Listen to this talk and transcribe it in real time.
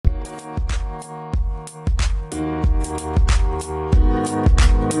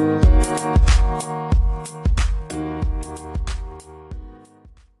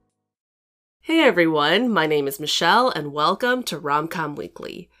everyone, my name is Michelle and welcome to Rom-Com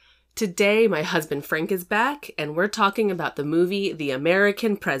Weekly. Today my husband Frank is back and we're talking about the movie The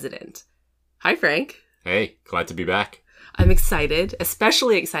American President. Hi Frank. Hey, glad to be back. I'm excited,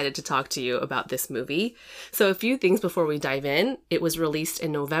 especially excited to talk to you about this movie. So a few things before we dive in. It was released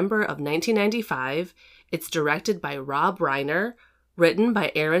in November of 1995. It's directed by Rob Reiner, written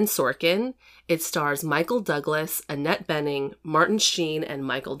by Aaron Sorkin. It stars Michael Douglas, Annette Bening, Martin Sheen, and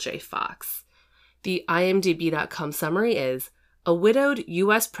Michael J. Fox. The IMDb.com summary is, a widowed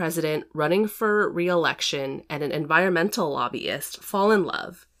U.S. president running for re-election and an environmental lobbyist fall in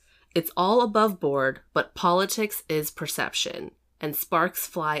love. It's all above board, but politics is perception, and sparks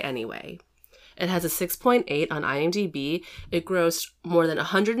fly anyway. It has a 6.8 on IMDb. It grossed more than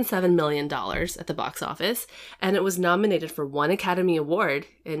 $107 million at the box office, and it was nominated for one Academy Award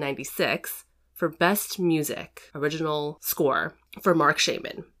in '96 for Best Music, Original Score, for Mark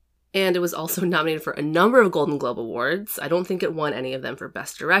Shaman. And it was also nominated for a number of Golden Globe Awards. I don't think it won any of them for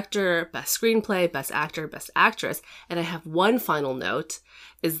Best Director, Best Screenplay, Best Actor, Best Actress. And I have one final note,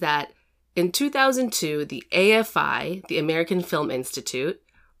 is that in 2002, the AFI, the American Film Institute,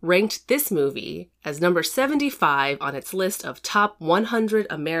 ranked this movie as number 75 on its list of top 100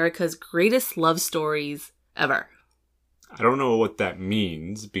 America's greatest love stories ever. I don't know what that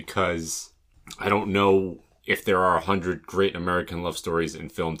means because I don't know if there are 100 great American love stories in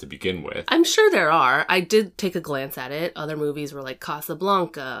film to begin with. I'm sure there are. I did take a glance at it. Other movies were like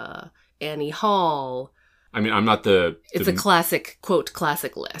Casablanca, Annie Hall. I mean, I'm not It's a classic, quote,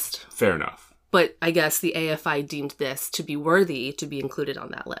 classic list. Fair enough. But I guess the AFI deemed this to be worthy to be included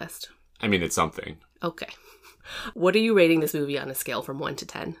on that list. I mean, it's something. Okay. What are you rating this movie on a scale from 1 to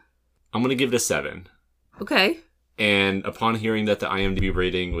 10? I'm going to give it a 7. Okay. And upon hearing that the IMDb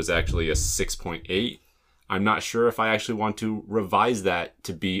rating was actually a 6.8, I'm not sure if I actually want to revise that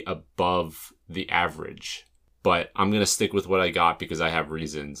to be above the average. But I'm going to stick with what I got because I have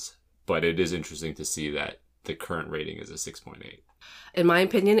reasons. But it is interesting to see that the current rating is a 6.8. In my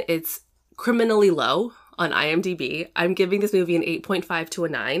opinion, it's criminally low on IMDb. I'm giving this movie an 8.5 to a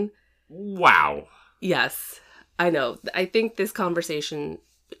 9. Wow. Yes, I know. I think this conversation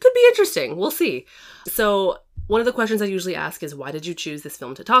could be interesting. We'll see. So one of the questions I usually ask is, why did you choose this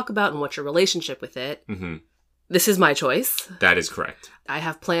film to talk about and what's your relationship with it? Mm-hmm. This is my choice. That is correct. I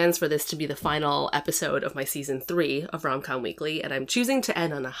have plans for this to be the final episode of my season 3 of Rom-Com Weekly, and I'm choosing to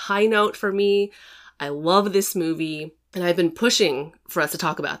end on a high note for me. I love this movie, and I've been pushing for us to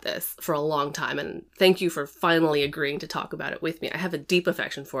talk about this for a long time, and thank you for finally agreeing to talk about it with me. I have a deep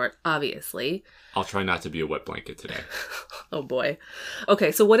affection for it, obviously. I'll try not to be a wet blanket today. Oh boy.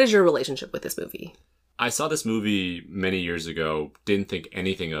 Okay, so what is your relationship with this movie? I saw this movie many years ago, didn't think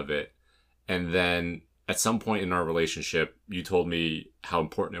anything of it, and then at some point in our relationship, you told me how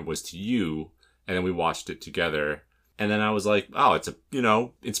important it was to you, and then we watched it together, and then I was like, oh, it's a,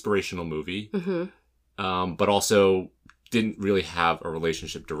 inspirational movie, but also didn't really have a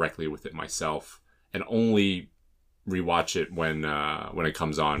relationship directly with it myself, and only rewatch it when it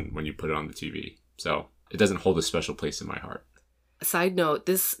comes on, when you put it on the TV. So it doesn't hold a special place in my heart. Side note,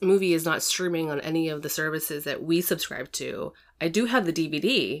 this movie is not streaming on any of the services that we subscribe to. I do have the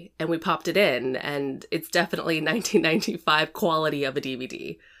DVD, and we popped it in, and it's definitely 1995 quality of a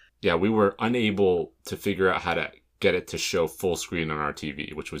DVD. Yeah, we were unable to figure out how to get it to show full screen on our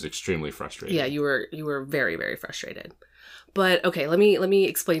TV, which was extremely frustrating. Yeah, you were very, very frustrated. But okay, let me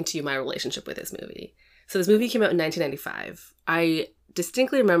explain to you my relationship with this movie. So this movie came out in 1995. I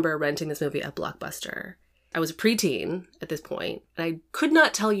distinctly remember renting this movie at Blockbuster. I was a preteen at this point, and I could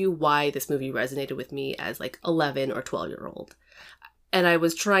not tell you why this movie resonated with me as like 11 or 12-year-old. And I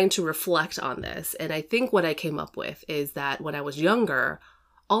was trying to reflect on this, and I think what I came up with is that when I was younger,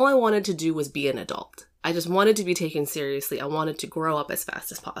 all I wanted to do was be an adult. I just wanted to be taken seriously. I wanted to grow up as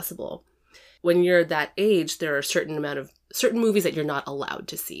fast as possible. When you're that age, there are certain movies that you're not allowed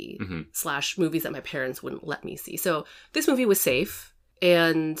to see, / movies that my parents wouldn't let me see. So this movie was safe,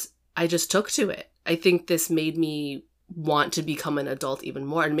 and I just took to it. I think this made me want to become an adult even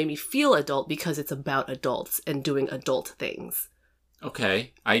more and made me feel adult because it's about adults and doing adult things.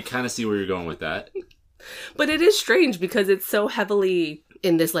 Okay, I kind of see where you're going with that. But it is strange because it's so heavily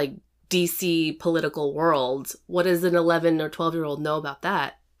in this like DC political world. What does an 11 or 12-year-old know about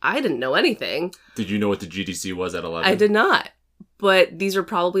that? I didn't know anything. Did you know what the GDC was at 11? I did not. But these are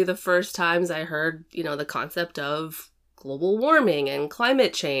probably the first times I heard, the concept of global warming and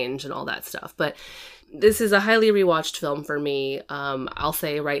climate change and all that stuff. But this is a highly rewatched film for me. I'll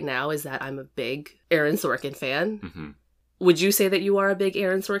say right now is that I'm a big Aaron Sorkin fan. Mm-hmm. Would you say that you are a big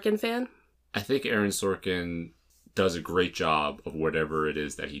Aaron Sorkin fan? I think Aaron Sorkin does a great job of whatever it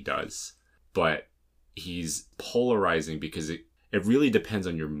is that he does. but he's polarizing because it really depends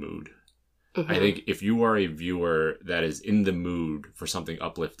on your mood. I think if you are a viewer that is in the mood for something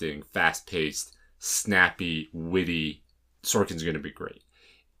uplifting, fast-paced, snappy, witty, Sorkin's going to be great.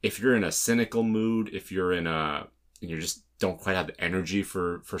 If you're in a cynical mood, if you're in and you just don't quite have the energy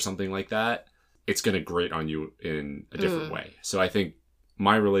for something like that, it's going to grate on you in a different way. So I think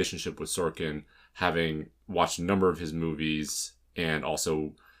my relationship with Sorkin, having watched a number of his movies and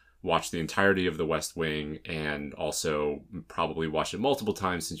also watched the entirety of The West Wing and also probably watched it multiple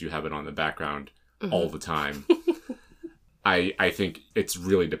times since you have it on the background all the time, I think it's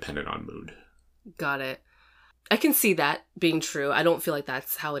really dependent on mood. Got it. I can see that being true. I don't feel like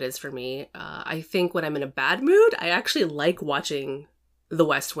that's how it is for me. I think when I'm in a bad mood, I actually like watching The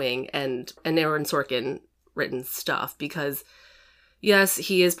West Wing and Aaron Sorkin written stuff because, yes,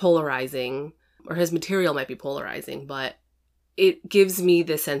 he is polarizing, or his material might be polarizing, but it gives me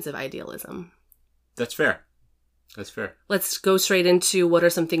this sense of idealism. That's fair. That's fair. Let's go straight into what are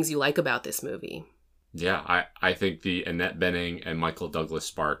some things you like about this movie. Yeah, I think the Annette Bening and Michael Douglas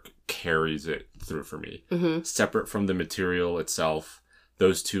spark carries it through for me. Separate from the material itself,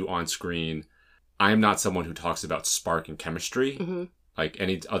 those two on screen. I'm not someone who talks about spark and chemistry. Like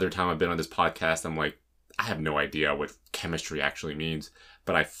any other time I've been on this podcast, I'm like, I have no idea what chemistry actually means.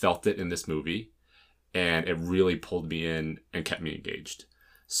 But I felt it in this movie, and it really pulled me in and kept me engaged.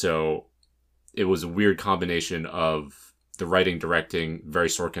 So it was a weird combination of the writing, directing, very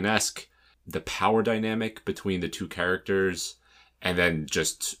Sorkin-esque, the power dynamic between the two characters, and then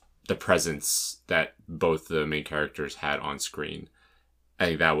just the presence that both the main characters had on screen.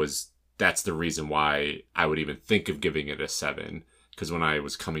 I think that's the reason why I would even think of giving it a 7. Because when I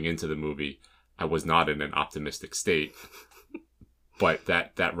was coming into the movie, I was not in an optimistic state. But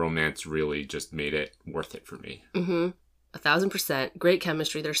that romance really just made it worth it for me. 1,000%. Great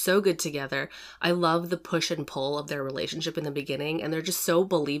chemistry. They're so good together. I love the push and pull of their relationship in the beginning, and they're just so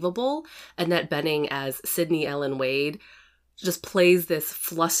believable. Annette Bening as Sydney Ellen Wade just plays this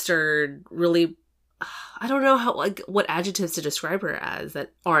flustered, really, I don't know what adjectives to describe her as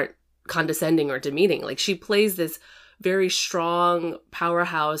that aren't condescending or demeaning. Like, she plays this very strong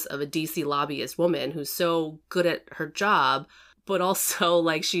powerhouse of a DC lobbyist woman who's so good at her job, but also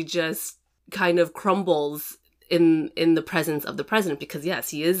like she just kind of crumbles in the presence of the president because, yes,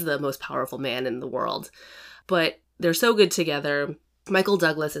 he is the most powerful man in the world. But they're so good together. Michael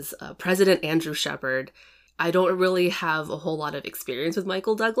Douglas is President Andrew Shepard. I don't really have a whole lot of experience with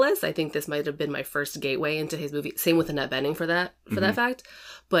Michael Douglas. I think this might have been my first gateway into his movie. Same with Annette Bening for that fact.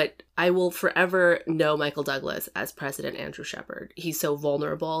 But I will forever know Michael Douglas as President Andrew Shepard. He's so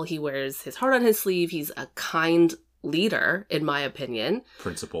vulnerable. He wears his heart on his sleeve. He's a kind leader, in my opinion.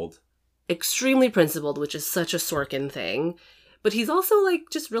 Principled. Extremely principled, which is such a Sorkin thing. But he's also like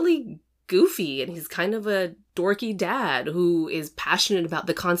just really goofy, and he's kind of a dorky dad who is passionate about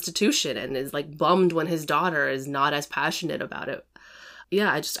the Constitution and is like bummed when his daughter is not as passionate about it.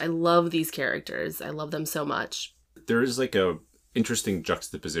 Yeah, I love these characters. I love them so much. There is like a interesting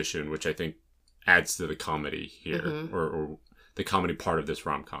juxtaposition, which I think adds to the comedy here, or the comedy part of this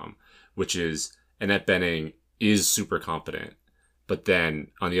rom-com, which is Annette Bening is super competent, but then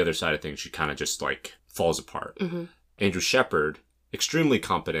on the other side of things, she kind of just like falls apart. Andrew Shepard, extremely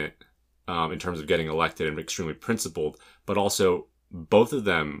competent in terms of getting elected and extremely principled, but also both of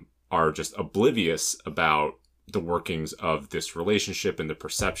them are just oblivious about the workings of this relationship and the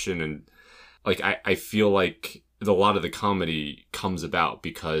perception. And like, I feel like a lot of the comedy comes about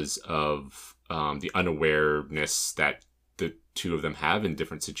because of the unawareness that the two of them have in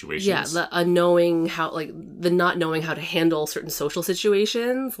different situations. Yeah, the unknowing how, like, the not knowing how to handle certain social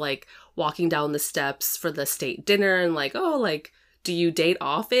situations, like walking down the steps for the state dinner and like, oh, like, do you date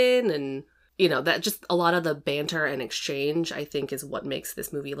often? And, you know, that just a lot of the banter and exchange, I think, is what makes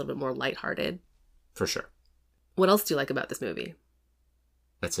this movie a little bit more lighthearted. For sure. What else do you like about this movie?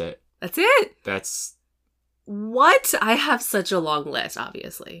 That's it. That's it? That's... What? I have such a long list,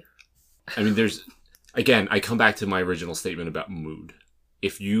 obviously. I mean, again, I come back to my original statement about mood.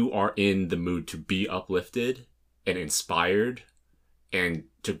 If you are in the mood to be uplifted and inspired and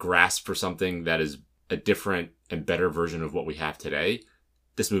to grasp for something that is a different and better version of what we have today,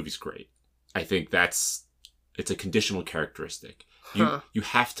 this movie's great. I think it's a conditional characteristic. You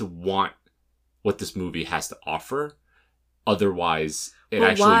have to want what this movie has to offer. Otherwise,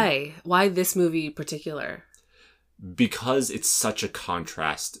 why this movie in particular? Because it's such a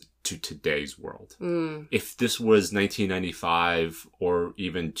contrast to today's world. If this was 1995 or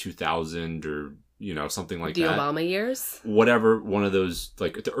even 2000 or, you know, something like that. The Obama years? Whatever, one of those,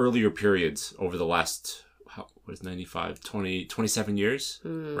 like the earlier periods over the last, 95, 27 years,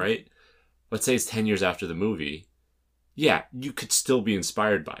 right? let's say it's 10 years after the movie, yeah, you could still be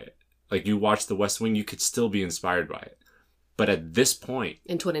inspired by it. Like, you watch The West Wing, you could still be inspired by it. But at this point,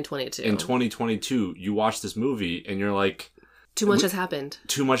 in 2022, you watch this movie and you're like, too much has happened.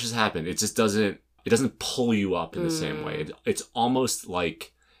 Too much has happened. It just doesn't pull you up in the same way. It's almost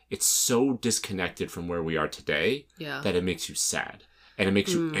like it's so disconnected from where we are today that it makes you sad. And it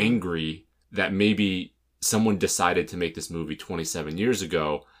makes you angry that maybe someone decided to make this movie 27 years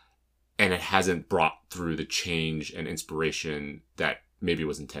ago and it hasn't brought through the change and inspiration that maybe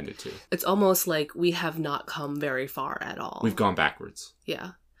was intended to. It's almost like we have not come very far at all. We've gone backwards.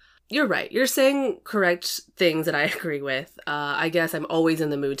 Yeah. You're right. You're saying correct things that I agree with. I guess I'm always in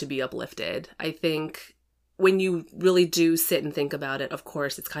the mood to be uplifted. I think when you really do sit and think about it, of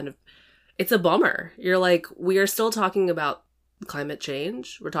course, it's a bummer. You're like, we are still talking about climate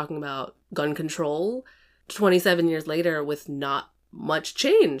change. We're talking about gun control 27 years later with not much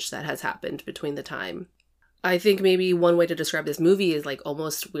change that has happened between the time. I think maybe one way to describe this movie is like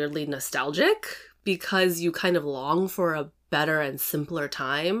almost weirdly nostalgic, because you kind of long for a better and simpler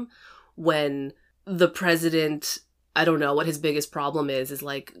time when the president, I don't know what his biggest problem is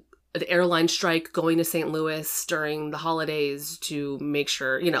like an airline strike going to St. Louis during the holidays to make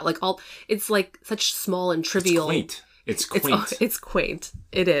sure, it's like such small and trivial. It's quaint. It's quaint.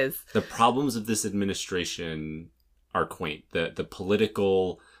 It is. The problems of this administration are quaint. The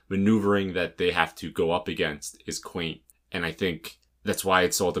political maneuvering that they have to go up against is quaint. And I think that's why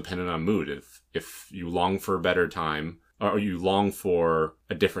it's all dependent on mood. If you long for a better time, or you long for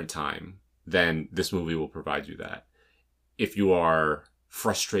a different time, then this movie will provide you that. If you are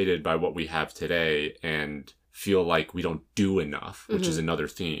frustrated by what we have today and feel like we don't do enough, which is another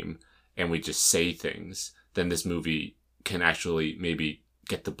theme, and we just say things, then this movie can actually maybe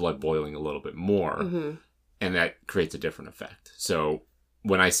get the blood boiling a little bit more. And that creates a different effect. So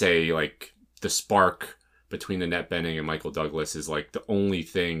when I say like the spark between Annette Bening and Michael Douglas is like the only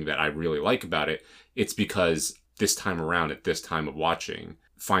thing that I really like about it, it's because this time around, at this time of watching,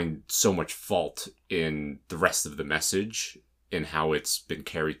 find so much fault in the rest of the message and how it's been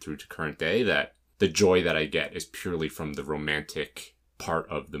carried through to current day that the joy that I get is purely from the romantic part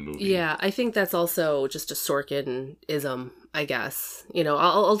of the movie. Yeah, I think that's also just a Sorkin-ism, I guess.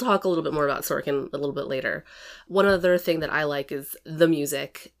 I'll talk a little bit more about Sorkin a little bit later. One other thing that I like is the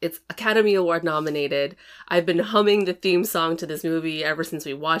music. It's Academy Award nominated. I've been humming the theme song to this movie ever since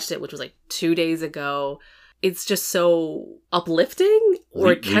we watched it, which was like 2 days ago. It's just so uplifting,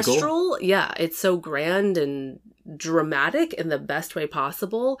 orchestral. Yeah, it's so grand and dramatic in the best way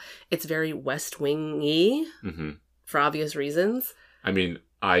possible. It's very West Wing-y for obvious reasons. I mean,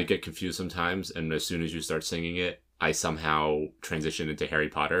 I get confused sometimes, and as soon as you start singing it, I somehow transition into Harry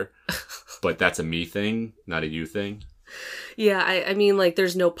Potter. But that's a me thing, not a you thing. Yeah, I mean, like,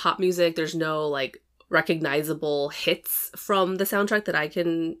 there's no pop music. There's no, like, recognizable hits from the soundtrack that I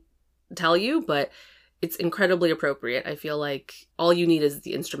can tell you, but it's incredibly appropriate. I feel like all you need is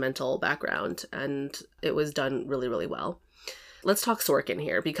the instrumental background, and it was done really, really well. Let's talk Sorkin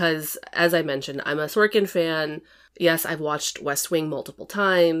here, because as I mentioned, I'm a Sorkin fan. Yes, I've watched West Wing multiple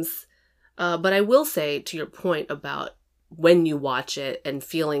times, but I will say, to your point about when you watch it and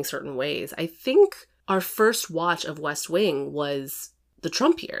feeling certain ways, I think our first watch of West Wing was the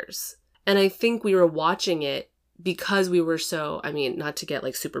Trump years. And I think we were watching it because we were so, I mean, not to get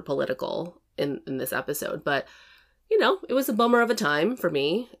like super political in this episode, but, it was a bummer of a time for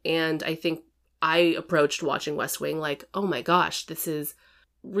me. And I think I approached watching West Wing like, oh my gosh, this is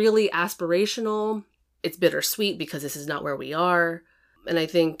really aspirational. It's bittersweet because this is not where we are. And I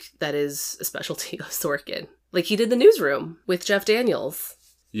think that is a specialty of Sorkin. Like, he did The Newsroom with Jeff Daniels.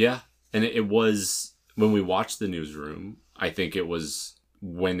 Yeah. And it was, when we watched The Newsroom, I think it was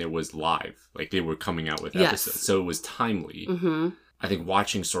when it was live. Like, they were coming out with episodes. So it was timely. I think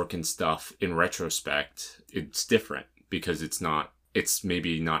watching Sorkin stuff in retrospect, it's different because it's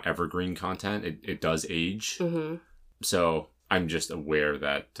maybe not evergreen content. It does age. So I'm just aware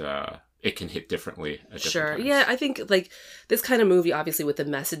that it can hit differently at different times. Yeah, I think like this kind of movie, obviously with the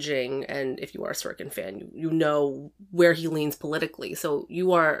messaging, and if you are a Sorkin fan, you know where he leans politically. So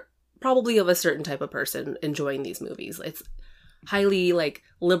you are probably of a certain type of person enjoying these movies. It's highly like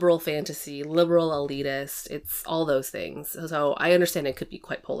liberal fantasy, liberal elitist. It's all those things. So I understand it could be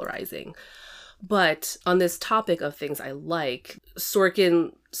quite polarizing. But on this topic of things I like,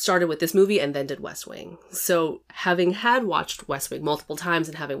 Sorkin started with this movie and then did West Wing. So having had watched West Wing multiple times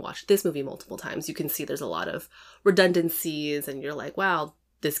and having watched this movie multiple times, you can see there's a lot of redundancies and you're like, wow,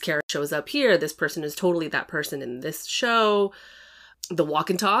 this character shows up here. This person is totally that person in this show. The walk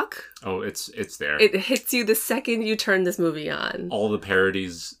and talk. Oh, it's there. It hits you the second you turn this movie on. All the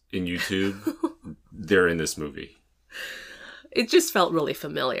parodies in YouTube, they're in this movie. It just felt really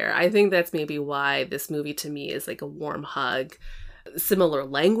familiar. I think that's maybe why this movie to me is like a warm hug. Similar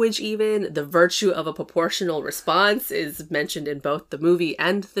language even. The virtue of a proportional response is mentioned in both the movie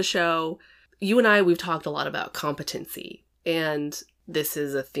and the show. You and I, we've talked a lot about competency. And this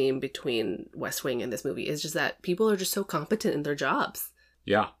is a theme between West Wing and this movie. It's just that people are just so competent in their jobs.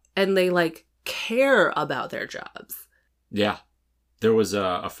 Yeah. And they like care about their jobs. Yeah. There was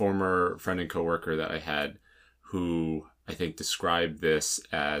a former friend and coworker that I had who I think described this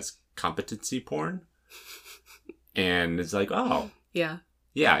as competency porn. And it's like, oh. Yeah.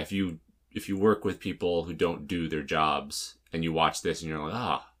 Yeah, if you work with people who don't do their jobs and you watch this and you're like,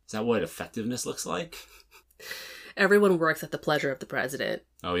 oh, is that what effectiveness looks like? Everyone works at the pleasure of the president.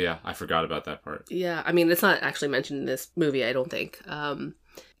 Oh, yeah. I forgot about that part. Yeah. I mean, it's not actually mentioned in this movie, I don't think.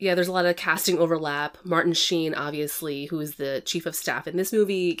 Yeah, there's a lot of casting overlap. Martin Sheen, obviously, who is the chief of staff in this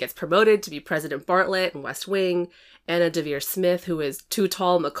movie, gets promoted to be President Bartlett in West Wing. Anna Deavere Smith, who is Too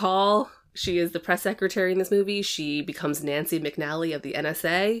Tall McCall. She is the press secretary in this movie. She becomes Nancy McNally of the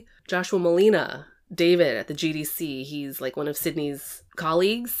NSA. Joshua Molina, David at the GDC. He's like one of Sidney's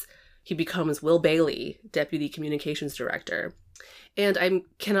colleagues. He becomes Will Bailey, deputy communications director. And I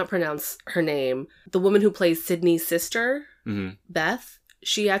cannot pronounce her name. The woman who plays Sidney's sister, Beth,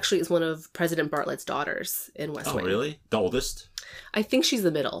 she actually is one of President Bartlett's daughters in West Wing. Oh, really? The oldest? I think she's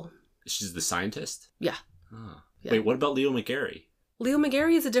the middle. She's the scientist? Yeah. Oh. Yeah. Wait, what about Leo McGarry? Leo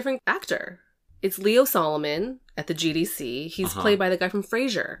McGarry is a different actor. It's Leo Solomon at the GDC. He's played by the guy from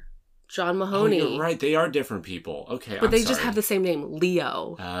Frasier, John Mahoney. Oh, you're right. They are different people. Okay, but they just have the same name,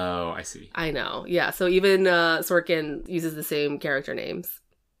 Leo. Oh, I see. I know. Yeah, so even Sorkin uses the same character names.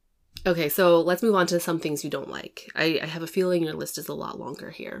 Okay, so let's move on to some things you don't like. I have a feeling your list is a lot longer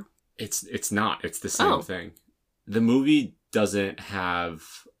here. It's not. It's the same thing. The movie doesn't have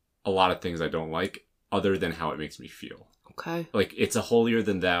a lot of things I don't like other than how it makes me feel. Okay. Like, it's a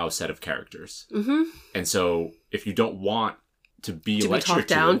holier-than-thou set of characters. Mm-hmm. And so, if you don't want to be lectured talked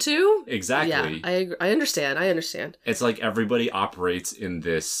down to? Exactly. Yeah, I understand. It's like everybody operates in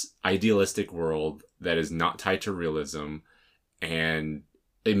this idealistic world that is not tied to realism, and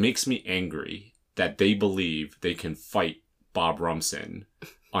it makes me angry that they believe they can fight Bob Rumson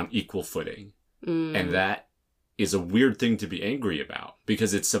on equal footing. And that is a weird thing to be angry about,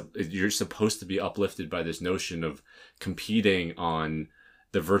 because you're supposed to be uplifted by this notion of competing on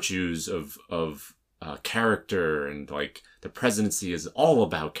the virtues of character, and like the presidency is all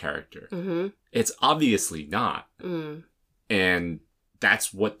about character. Mm-hmm. It's obviously not. And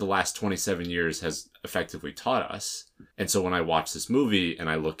that's what the last 27 years has effectively taught us. And so when I watch this movie and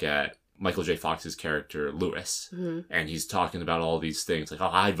I look at Michael J. Fox's character, Lewis, and he's talking about all these things like, oh,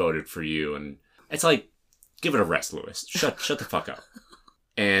 I voted for you. And it's like, give it a rest, Lewis. Shut the fuck up.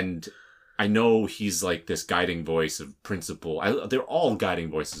 And I know he's like this guiding voice of principle. They're all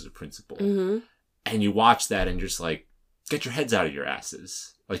guiding voices of principle. Mm-hmm. And you watch that and you're just like, get your heads out of your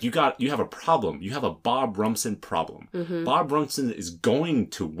asses. Like, you have a problem. You have a Bob Rumson problem. Mm-hmm. Bob Rumson is going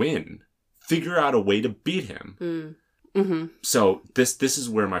to win. Figure out a way to beat him. Mm-hmm. So this is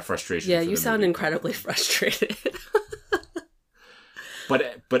where my frustration. Yeah, you sound incredibly frustrated.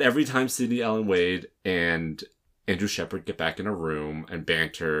 But every time Sidney Ellen Wade and Andrew Shepard get back in a room and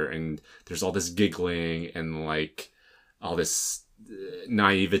banter, and there's all this giggling and like all this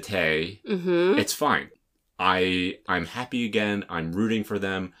naivete, it's fine. I'm happy again. I'm rooting for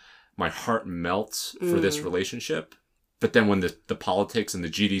them. My heart melts for this relationship. But then when the politics and the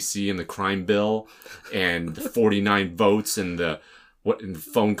GDC and the crime bill and the 49 votes and the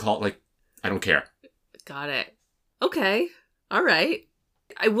phone call, like, I don't care. Got it. Okay. All right.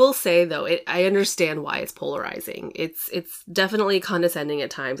 I will say, though, I understand why it's polarizing. It's definitely condescending at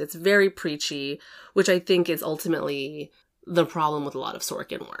times. It's very preachy, which I think is ultimately the problem with a lot of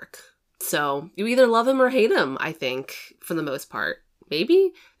Sorkin work. So you either love him or hate him, I think, for the most part.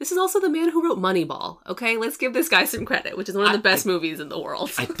 Maybe this is also the man who wrote Moneyball. Okay, let's give this guy some credit, which is one of the best movies in the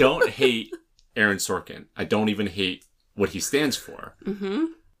world. I don't hate Aaron Sorkin. I don't even hate what he stands for. Mm-hmm.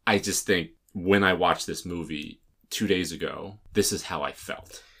 I just think when I watched this movie 2 days ago, this is how I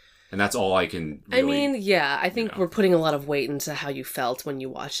felt. And that's all I can really... I mean, yeah, I think we're putting a lot of weight into how you felt when you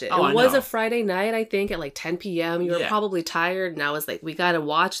watched it. Oh, it was a Friday night, I think, at like 10 p.m. You were probably tired, and I was like, we gotta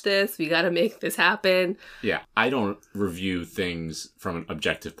watch this. We gotta make this happen. Yeah, I don't review things from an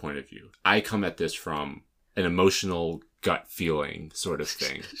objective point of view. I come at this from an emotional gut feeling sort of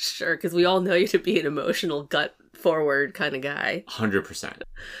thing. Sure, because we all know you to be an emotional gut-forward kind of guy. 100%.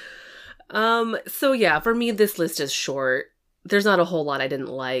 So yeah, for me, this list is short. there's not a whole lot I didn't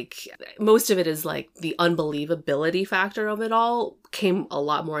like. Most of it is like the unbelievability factor of it all came a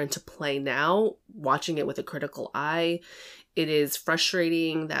lot more into play now, watching it with a critical eye. It is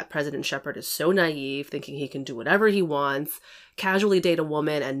frustrating that President Shepard is so naive, thinking he can do whatever he wants, casually date a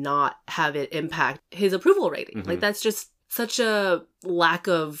woman and not have it impact his approval rating. Mm-hmm. Like, that's just such a lack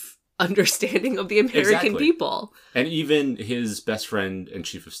of understanding of the American people. And even his best friend and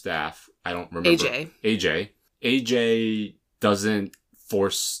chief of staff, I don't remember. AJ doesn't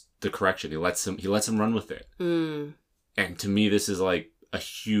force the correction. He lets him run with it. Mm. And to me, this is like a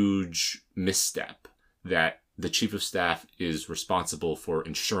huge misstep that the chief of staff is responsible for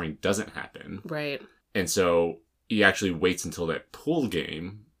ensuring doesn't happen. Right. And so he actually waits until that pool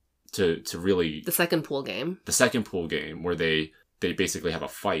game to really... The second pool game where they basically have a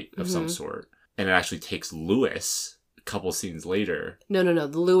fight of some sort. And it actually takes Lewis a couple scenes later. No.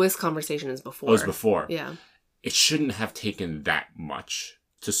 The Lewis conversation is before. Oh, it was before. Yeah. It shouldn't have taken that much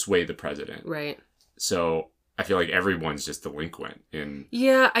to sway the president. Right. So I feel like everyone's just delinquent in...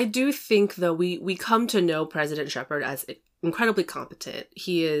 Yeah, I do think, though, we come to know President Shepard as incredibly competent.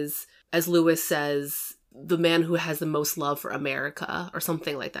 He is, as Lewis says, the man who has the most love for America, or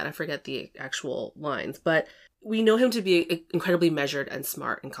something like that. I forget the actual lines. But we know him to be incredibly measured and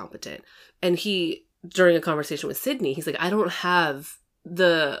smart and competent. And he, during a conversation with Sydney, he's like, I don't have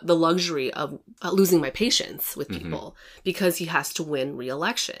the luxury of losing my patience with people because he has to win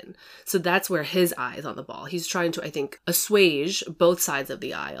re-election. So that's where his eye is on the ball. He's trying to, I think, assuage both sides of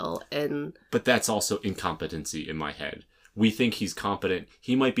the aisle. But that's also incompetency in my head. We think he's competent.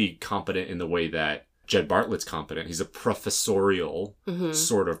 He might be competent in the way that Jed Bartlett's competent. He's a professorial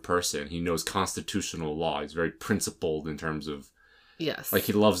sort of person. He knows constitutional law. He's very principled in terms of... Yes. Like,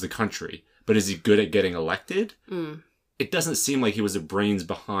 he loves the country. But is he good at getting elected? It doesn't seem like he was the brains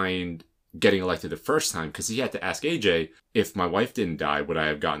behind getting elected the first time, because he had to ask AJ, if my wife didn't die, would I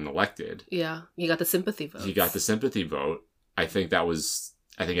have gotten elected? Yeah, he got the sympathy vote. He got the sympathy vote. I think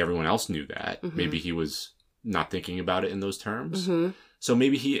everyone else knew that. Maybe he was not thinking about it in those terms. So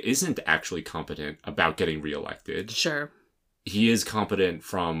maybe he isn't actually competent about getting reelected. Sure. He is competent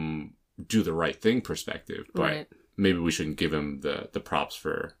from do the right thing perspective, but maybe we shouldn't give him the props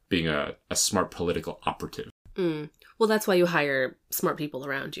for being a smart political operative. Well, that's why you hire smart people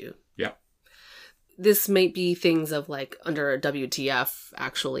around you. Yeah. This might be things of like under WTF,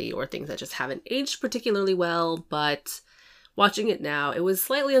 actually, or things that just haven't aged particularly well, but watching it now, it was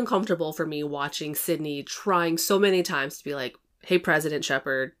slightly uncomfortable for me watching Sydney trying so many times to be like, hey, President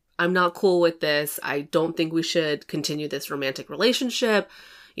Shepard, I'm not cool with this. I don't think we should continue this romantic relationship.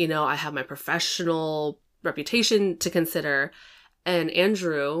 You know, I have my professional reputation to consider. And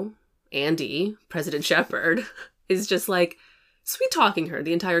Andy, President Shepard, is just like sweet talking her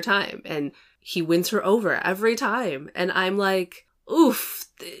the entire time. And he wins her over every time. And I'm like, oof,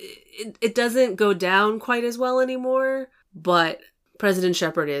 it doesn't go down quite as well anymore. But President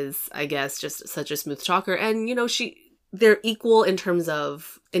Shepard is, I guess, just such a smooth talker. And, you know, they're equal in terms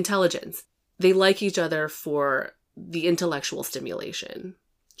of intelligence. They like each other for the intellectual stimulation.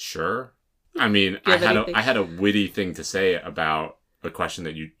 Sure. I mean, I had a witty thing to say about a question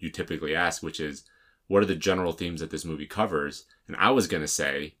that you typically ask, which is, what are the general themes that this movie covers? And I was going to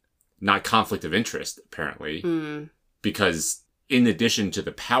say, not conflict of interest, apparently, because in addition to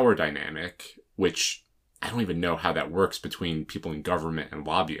the power dynamic, which I don't even know how that works between people in government and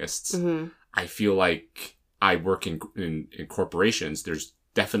lobbyists, I feel like I work in corporations. There's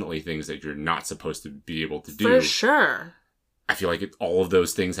definitely things that you're not supposed to be able to do. For sure. I feel like all of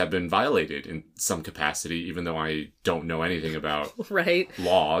those things have been violated in some capacity, even though I don't know anything about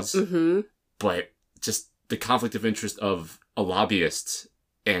laws. But just the conflict of interest of a lobbyist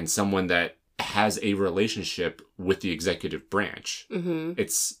and someone that has a relationship with the executive branch.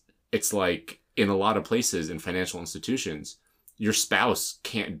 It's like in a lot of places in financial institutions, your spouse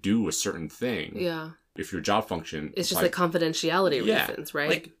can't do a certain thing. Yeah. If your job function... It's just like confidentiality reasons, right?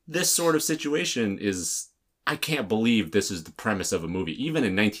 Like this sort of situation is... I can't believe this is the premise of a movie, even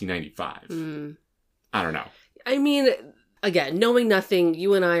in 1995. I don't know. I mean, again, knowing nothing,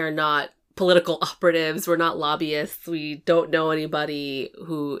 you and I are not political operatives. We're not lobbyists. We don't know anybody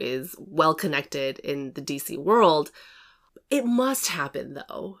who is well connected in the DC world. It must happen,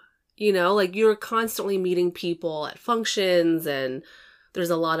 though. You know, like you're constantly meeting people at functions, and there's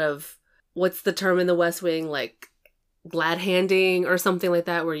a lot of, what's the term in the West Wing? Like, glad handing or something like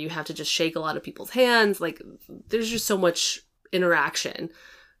that, where you have to just shake a lot of people's hands. Like, there's just so much interaction.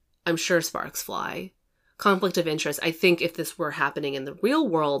 I'm sure sparks fly. Conflict of interest. I think if this were happening in the real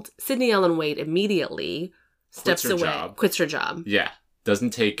world, Sydney Ellen Wade immediately steps away, quits her job. Yeah.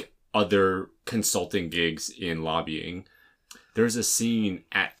 Doesn't take other consulting gigs in lobbying, There's a scene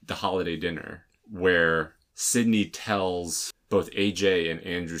at the holiday dinner where Sydney tells both AJ and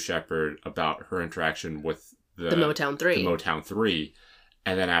Andrew Shepard about her interaction with the Motown 3. The Motown 3.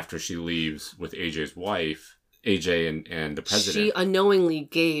 And then after she leaves with AJ's wife, AJ and the president... She unknowingly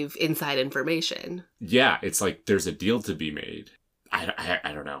gave inside information. Yeah, it's like there's a deal to be made. I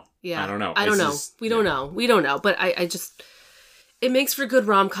don't know. Yeah. I don't know. I don't know. We don't know. We don't know. But I just... It makes for good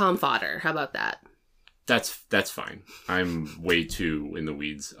rom-com fodder. How about that? That's fine. I'm way too in the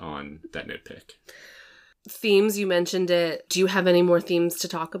weeds on that nitpick. Themes, you mentioned it. Do you have any more themes to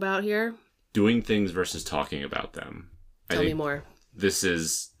talk about here? Doing things versus talking about them. Tell me more. This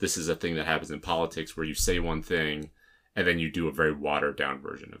is a thing that happens in politics where you say one thing and then you do a very watered down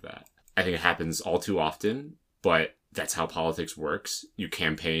version of that. I think it happens all too often, but that's how politics works. You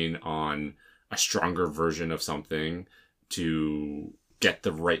campaign on a stronger version of something to get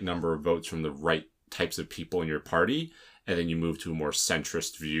the right number of votes from the right types of people in your party, and then you move to a more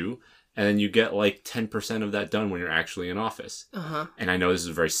centrist view, and then you get like 10% of that done when you're actually in office. And I know this is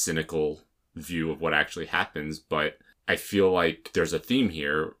a very cynical view of what actually happens, but I feel like there's a theme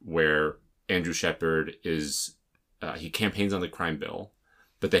here where Andrew Shepard is, he campaigns on the crime bill,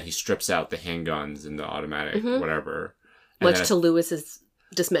 but then he strips out the handguns and the automatic whatever. Much to Lewis's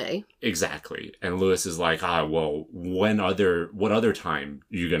dismay. Exactly. And Lewis is like, well, what other time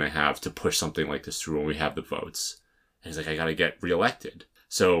are you going to have to push something like this through when we have the votes? And he's like, I got to get reelected.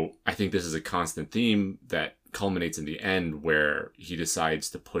 So I think this is a constant theme that culminates in the end where he decides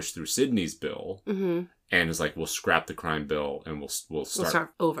to push through Sydney's bill and is like, we'll scrap the crime bill and we'll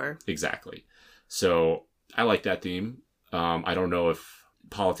start over. Exactly. So I like that theme. I don't know if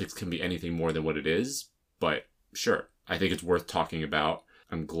politics can be anything more than what it is, but sure. I think it's worth talking about.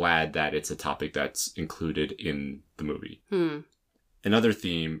 I'm glad that it's a topic that's included in the movie. Another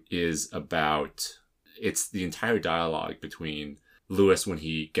theme is about, it's the entire dialogue between Lewis when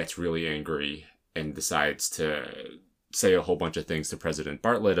he gets really angry and decides to say a whole bunch of things to President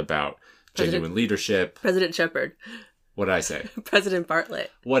Bartlet about genuine leadership. President Shepard. What did I say? President Bartlet.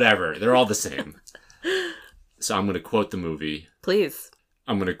 Whatever. They're all the same. So I'm going to quote the movie. Please.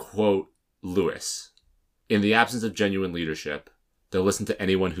 I'm going to quote Lewis. In the absence of genuine leadership, they'll listen to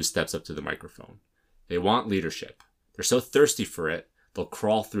anyone who steps up to the microphone. They want leadership. They're so thirsty for it, they'll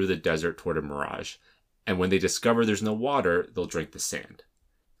crawl through the desert toward a mirage. And when they discover there's no water, they'll drink the sand.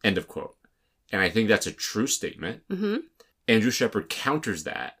 End of quote. And I think that's a true statement. Andrew Shepard counters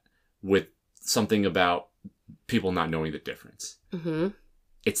that with something about people not knowing the difference.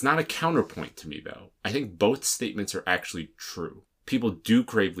 It's not a counterpoint to me, though. I think both statements are actually true. People do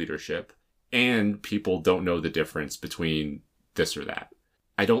crave leadership, and people don't know the difference between this or that.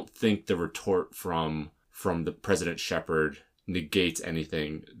 I don't think the retort from the President Shepard negates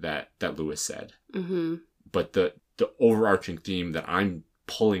anything that Lewis said. But the overarching theme that I'm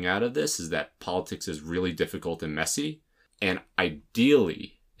pulling out of this is that politics is really difficult and messy. And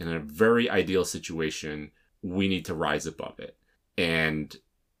ideally, in a very ideal situation, we need to rise above it. And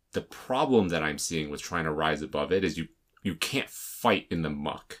the problem that I'm seeing with trying to rise above it is you can't fight in the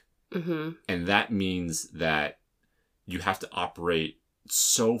muck. And that means that you have to operate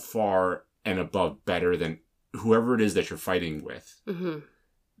so far and above better than whoever it is that you're fighting with,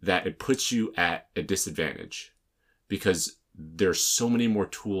 that it puts you at a disadvantage because there's so many more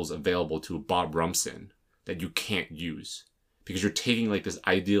tools available to Bob Rumson that you can't use because you're taking like this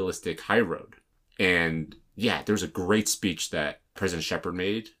idealistic high road. And yeah, there's a great speech that President Shepard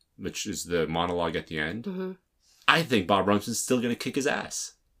made, which is the monologue at the end. I think Bob Rumson's still going to kick his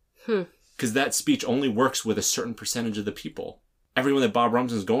ass. Because that speech only works with a certain percentage of the people. Everyone that Bob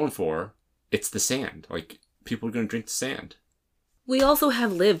Rumson's going for, it's the sand. Like, people are going to drink the sand. We also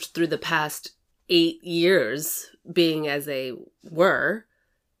have lived through the past 8 years being as they were.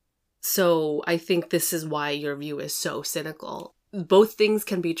 So I think this is why your view is so cynical. Both things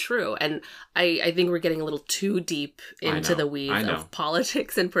can be true. And I think we're getting a little too deep into the weeds of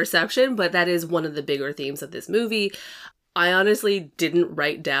politics and perception, but that is one of the bigger themes of this movie. I honestly didn't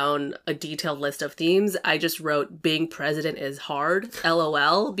write down a detailed list of themes. I just wrote being president is hard,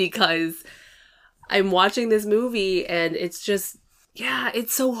 LOL, because I'm watching this movie and it's just, yeah,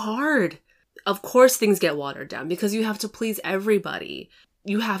 it's so hard. Of course things get watered down because you have to please everybody.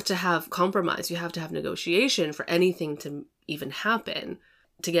 You have to have compromise. You have to have negotiation for anything to even happen.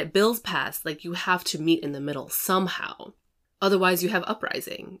 To get bills passed, like you have to meet in the middle somehow. Otherwise you have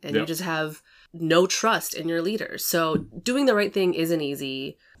uprising and you just have no trust in your leaders. So doing the right thing isn't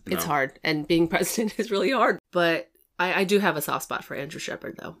easy. No. It's hard. And being president is really hard. But I do have a soft spot for Andrew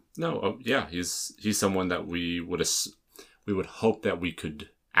Shepard, though. No, yeah, he's someone that we would hope that we could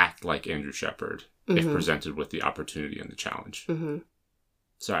act like Andrew Shepard if presented with the opportunity and the challenge.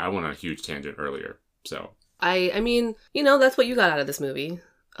 Sorry, I went on a huge tangent earlier. So I mean, that's what you got out of this movie.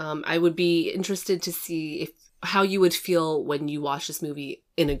 I would be interested to see how you would feel when you watch this movie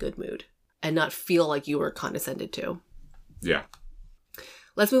in a good mood and not feel like you were condescended to. Yeah.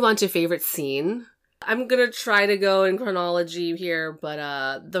 Let's move on to favorite scene. I'm going to try to go in chronology here,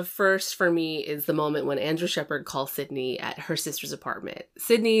 but the first for me is the moment when Andrew Shepard calls Sydney at her sister's apartment.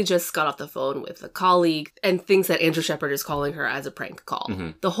 Sydney just got off the phone with a colleague and thinks that Andrew Shepard is calling her as a prank call.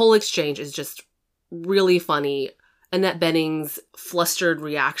 The whole exchange is just really funny. Annette Bening's flustered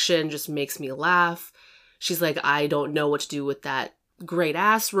reaction just makes me laugh. She's like, I don't know what to do with that great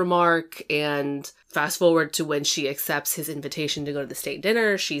ass remark. And fast forward to when she accepts his invitation to go to the state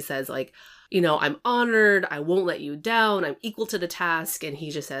dinner, she says like, I'm honored. I won't let you down. I'm equal to the task. And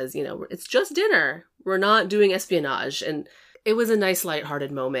he just says, it's just dinner. We're not doing espionage. And it was a nice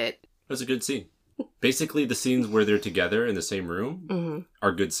lighthearted moment. It was a good scene. Basically, the scenes where they're together in the same room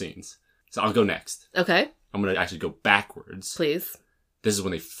are good scenes. So I'll go next. Okay. I'm going to actually go backwards. Please. This is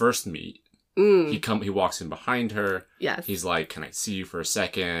when they first meet. He walks in behind her. Yes. He's like, can I see you for a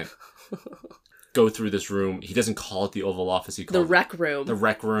second? Go through this room. He doesn't call it the Oval Office. He calls the rec room. The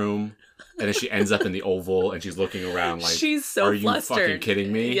rec room. And then she ends up in the Oval and she's looking around like, she's so are flustered. you fucking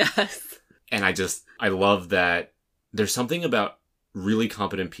kidding me? Yes. And I love that there's something about really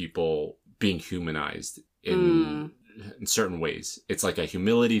competent people being humanized in certain ways. It's like a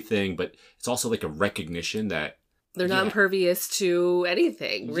humility thing, but it's also like a recognition that they're not impervious to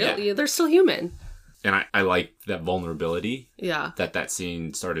anything. Really, they're still human. And I like that vulnerability. Yeah. That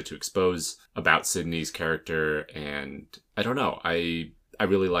scene started to expose about Sydney's character, and I don't know. I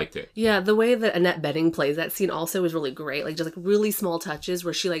really liked it. Yeah, the way that Annette Bening plays that scene also is really great. Like, just like really small touches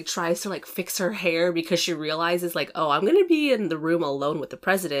where she like tries to like fix her hair because she realizes like, oh, I'm going to be in the room alone with the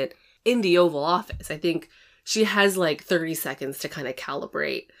president in the Oval Office. I think she has like 30 seconds to kind of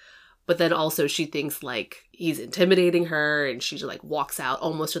calibrate. But then also she thinks like he's intimidating her and she just like walks out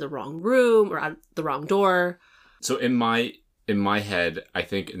almost to the wrong room or out the wrong door. So in my head, I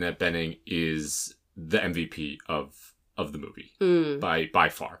think Annette Bening is the MVP of the movie by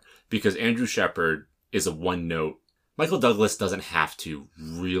far, because Andrew Shepard is a one note. Michael Douglas doesn't have to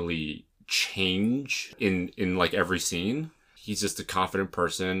really change in like every scene. He's just a confident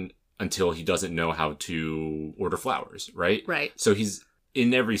person until he doesn't know how to order flowers, right? Right. So he's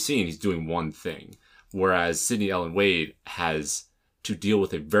in every scene, he's doing one thing. Whereas Sydney Ellen Wade has to deal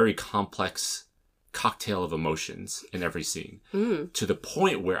with a very complex cocktail of emotions in every scene. To the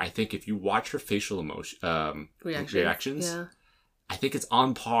point where I think if you watch her facial reactions, I think it's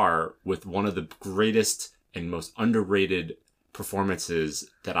on par with one of the greatest and most underrated performances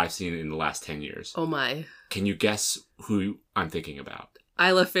that I've seen in the last 10 years. Oh my. Can you guess who I'm thinking about?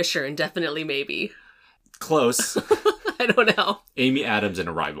 Isla Fisher and Definitely Maybe. Close. I don't know. Amy Adams in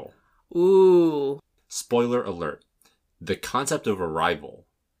Arrival. Ooh. Spoiler alert. The concept of Arrival,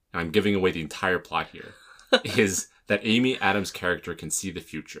 and I'm giving away the entire plot here, is that Amy Adams' character can see the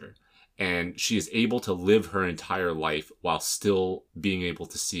future. And she is able to live her entire life while still being able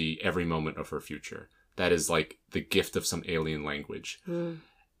to see every moment of her future. That is like the gift of some alien language.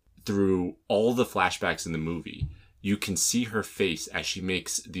 Through all the flashbacks in the movie, you can see her face as she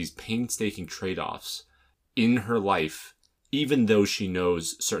makes these painstaking trade-offs in her life, even though she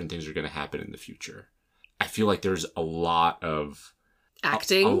knows certain things are going to happen in the future. I feel like there's a lot of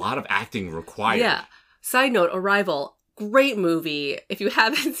acting. A lot of acting required. Yeah. Side note, Arrival, great movie. If you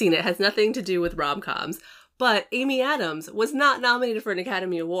haven't seen it, it has nothing to do with rom-coms. But Amy Adams was not nominated for an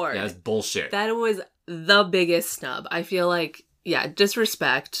Academy Award. Yeah, that's bullshit. That was the biggest snub. I feel like,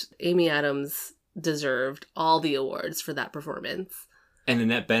 disrespect. Amy Adams deserved all the awards for that performance. And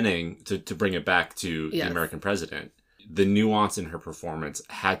Annette Bening, to bring it back to The American President, the nuance in her performance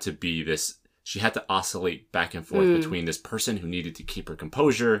had to be this. She had to oscillate back and forth between this person who needed to keep her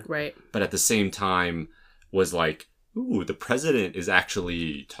composure, right, but at the same time was like, ooh, the president is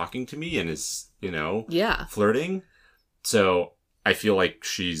actually talking to me and is, flirting. So I feel like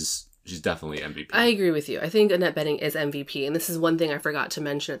she's definitely MVP. I agree with you. I think Annette Bening is MVP. And this is one thing I forgot to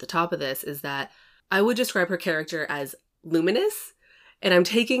mention at the top of this, is that I would describe her character as luminous. And I'm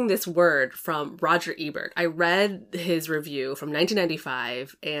taking this word from Roger Ebert. I read his review from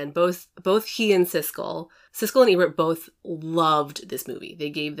 1995, and both he and Siskel and Ebert both loved this movie.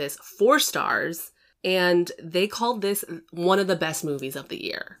 They gave this 4 stars, and they called this one of the best movies of the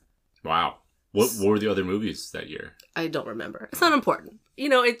year. Wow. What were the other movies that year? I don't remember. It's not important.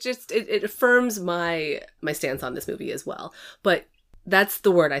 It affirms my stance on this movie as well. But that's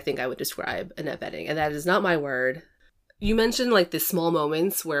the word I think I would describe Annette Bening, and that is not my word. You mentioned like the small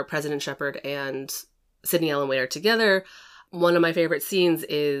moments where President Shepard and Sydney Ellen Wade are together. One of my favorite scenes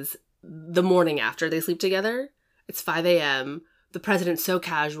is the morning after they sleep together. It's 5 a.m. The president's so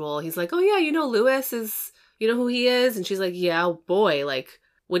casual. He's like, oh yeah, Lewis is, you know who he is? And she's like, yeah, boy, like,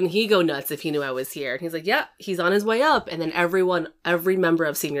 wouldn't he go nuts if he knew I was here? And he's like, yeah, he's on his way up. And then every member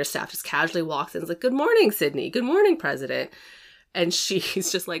of senior staff just casually walks in and is like, good morning, Sydney. Good morning, President. And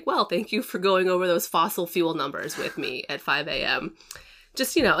she's just like, well, thank you for going over those fossil fuel numbers with me at 5 a.m.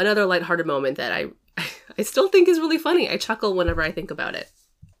 Just, another lighthearted moment that I still think is really funny. I chuckle whenever I think about it.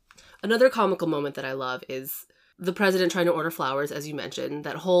 Another comical moment that I love is the president trying to order flowers, as you mentioned.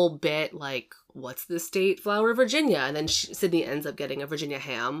 That whole bit, like, what's the state flower of Virginia? And then Sydney ends up getting a Virginia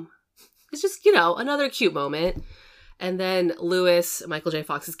ham. It's just, another cute moment. And then Lewis, Michael J.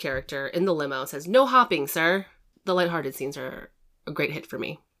 Fox's character, in the limo says, no hopping, sir. The lighthearted scenes are a great hit for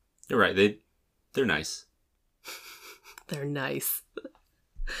me. You're right. They're nice. They're nice.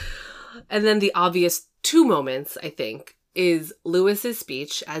 And then the obvious two moments, I think, is Lewis's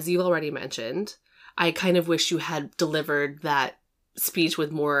speech, as you already mentioned. I kind of wish you had delivered that speech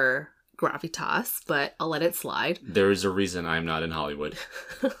with more gravitas, but I'll let it slide. There is a reason I'm not in Hollywood.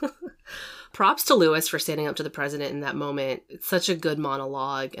 Props to Lewis for standing up to the president in that moment. It's such a good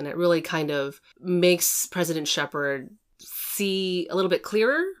monologue, and it really kind of makes President Shepard see a little bit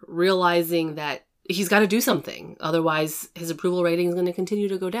clearer, realizing that he's got to do something. Otherwise, his approval rating is going to continue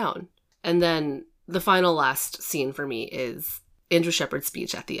to go down. And then the final last scene for me is Andrew Shepard's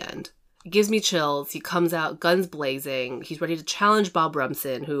speech at the end. It gives me chills. He comes out guns blazing. He's ready to challenge Bob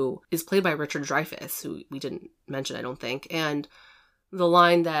Rumson, who is played by Richard Dreyfuss, who we didn't mention, I don't think. And the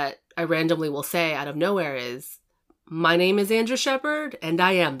line that I randomly will say out of nowhere is, my name is Andrew Shepard, and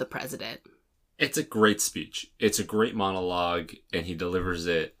I am the president. It's a great speech. It's a great monologue, and he delivers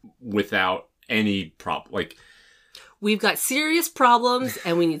it without any problem. Like, we've got serious problems,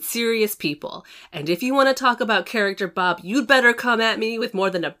 and we need serious people. And if you want to talk about character, Bob, you'd better come at me with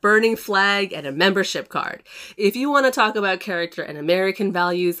more than a burning flag and a membership card. If you want to talk about character and American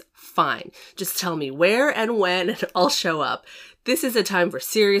values, fine. Just tell me where and when, and I'll show up. This is a time for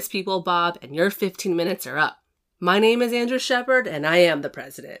serious people, Bob, and your 15 minutes are up. My name is Andrew Shepard, and I am the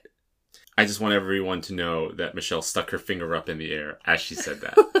president. I just want everyone to know that Michelle stuck her finger up in the air as she said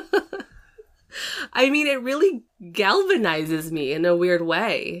that. I mean, it really galvanizes me in a weird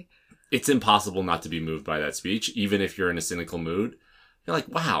way. It's impossible not to be moved by that speech, even if you're in a cynical mood. You're like,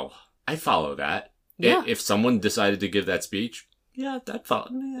 wow, I follow that. Yeah. If someone decided to give that speech, yeah, that follow.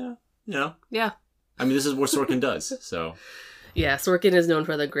 Yeah. Yeah. I mean, this is what Sorkin does, so. Yeah, Sorkin is known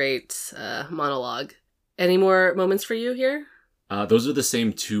for the great monologue. Any more moments for you here? Those are the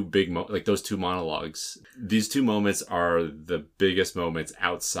same two big, those two monologues. These two moments are the biggest moments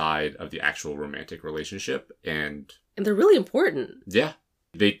outside of the actual romantic relationship. And they're really important. Yeah.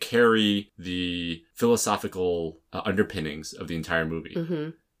 They carry the philosophical underpinnings of the entire movie.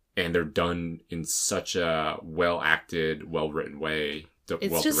 Mm-hmm. And they're done in such a well-acted, well-written way.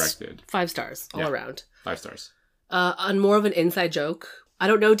 Well-directed. Just 5 stars all around. 5 stars. On more of an inside joke, I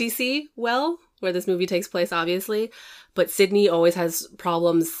don't know DC well, where this movie takes place, obviously, but Sydney always has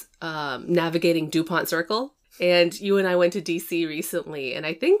problems navigating DuPont Circle. And you and I went to DC recently, and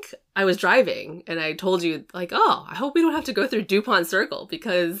I think I was driving, and I told you, like, oh, I hope we don't have to go through DuPont Circle,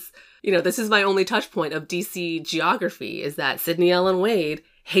 because, this is my only touch point of DC geography, is that Sydney Ellen Wade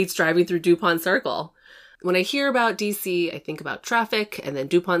hates driving through DuPont Circle. When I hear about DC, I think about traffic, and then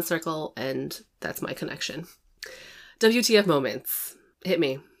DuPont Circle, and that's my connection. WTF moments. Hit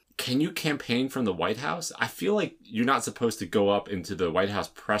me. Can you campaign from the White House? I feel like you're not supposed to go up into the White House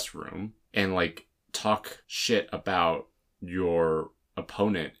press room and, talk shit about your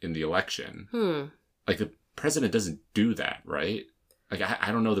opponent in the election. The president doesn't do that, right?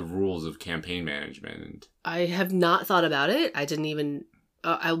 I don't know the rules of campaign management. I have not thought about it. I didn't even...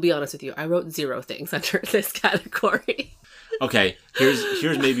 I'll be honest with you. I wrote 0 things under this category. Okay,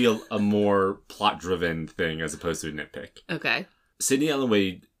 here's maybe a more plot-driven thing as opposed to a nitpick. Okay. Sydney Ellen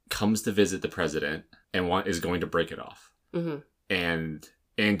Wade comes to visit the president and is going to break it off. Mm-hmm. And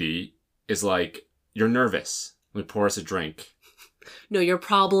Andy is like, you're nervous. Let me pour us a drink. No, your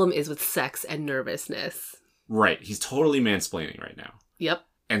problem is with sex and nervousness. Right. He's totally mansplaining right now. Yep.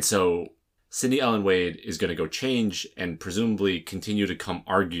 And so Sydney Ellen Wade is going to go change and presumably continue to come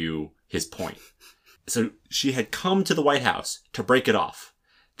argue his point. So she had come to the White House to break it off.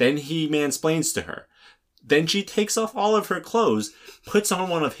 Then he mansplains to her. Then she takes off all of her clothes, puts on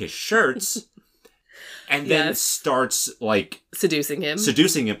one of his shirts, and then starts, seducing him.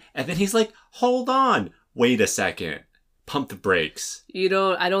 And then he's like, hold on, wait a second. pump the brakes.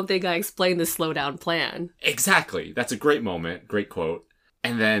 I don't think I explained the slow down plan. Exactly. That's a great moment. Great quote.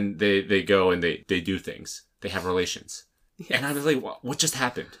 And then they go and they do things. They have relations. Yes. And I was like, what just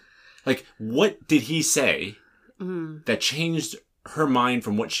happened? Like, what did he say that changed her mind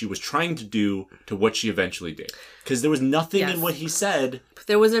from what she was trying to do to what she eventually did? Because there was nothing in what he said.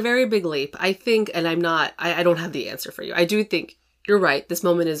 There was a very big leap. I think, and I don't have the answer for you. I do think you're right. This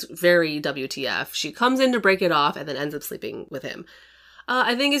moment is very WTF. She comes in to break it off and then ends up sleeping with him.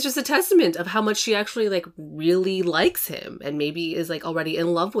 I think it's just a testament of how much she actually like really likes him and maybe is like already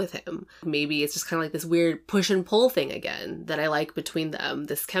in love with him. Maybe it's just kind of like this weird push and pull thing again that I like between them,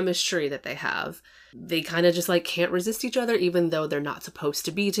 this chemistry that they have. They kind of just like can't resist each other even though they're not supposed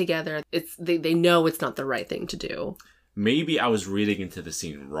to be together. They know it's not the right thing to do. Maybe I was reading into the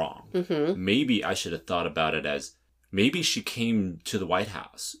scene wrong. Mm-hmm. Maybe I should have thought about it as maybe she came to the White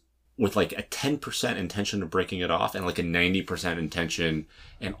House with like a 10% intention of breaking it off and like a 90% intention,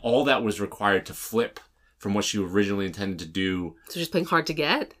 and all that was required to flip from what she originally intended to do. So just playing hard to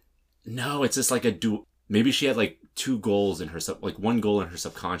get? No, it's just like maybe she had like two goals in her, like one goal in her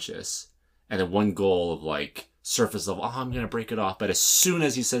subconscious and then one goal of like surface level, oh, I'm going to break it off. But as soon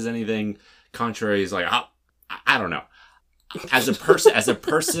as he says anything contrary, he's like, oh, I don't know. As a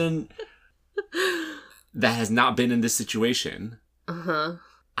person that has not been in this situation,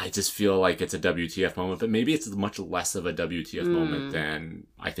 I just feel like it's a WTF moment, but maybe it's much less of a WTF moment than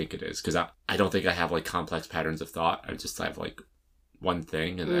I think it is. Because I don't think I have like complex patterns of thought. I just have like one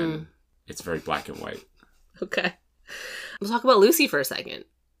thing and then it's very black and white. Okay. Let's talk about Lucy for a second.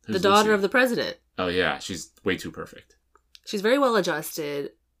 Who's the daughter Lucy? Of the president. Oh yeah, she's way too perfect. She's very well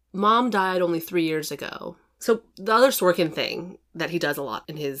adjusted. Mom died only 3 years ago. So the other Sorkin thing that he does a lot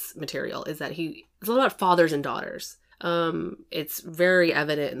in his material is that it's a lot about fathers and daughters. It's very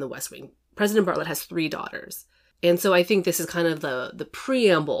evident in The West Wing. President Bartlet has 3 daughters. And so I think this is kind of the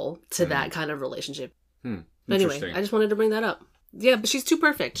preamble to that kind of relationship. Anyway, I just wanted to bring that up. Yeah, but she's too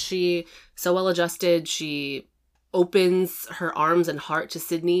perfect. She's so well adjusted. She opens her arms and heart to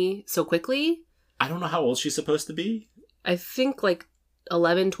Sydney so quickly. I don't know how old she's supposed to be. I think like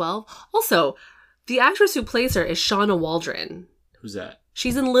 11, 12. Also, the actress who plays her is Shauna Waldron. Who's that?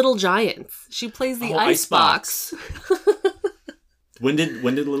 She's in Little Giants. She plays the Icebox. When did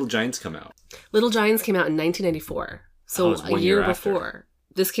Little Giants come out? Little Giants came out in 1994. So a year before.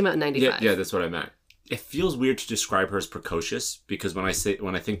 This came out in 95. Yeah, that's what I meant. It feels weird to describe her as precocious because when I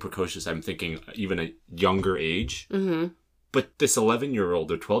think precocious, I'm thinking even a younger age. Mm-hmm. But this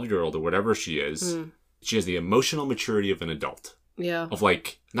 11-year-old or 12-year-old or whatever she is, she has the emotional maturity of an adult. Yeah. Of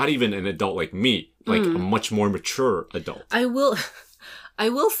like, not even an adult like me, like a much more mature adult. I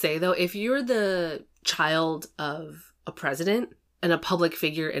will say though, if you're the child of a president and a public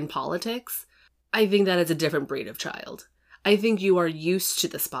figure in politics, I think that is a different breed of child. I think you are used to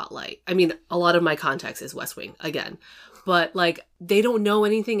the spotlight. I mean, a lot of my context is West Wing, again. But, like, they don't know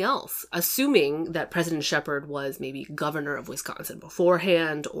anything else. Assuming that President Shepard was maybe governor of Wisconsin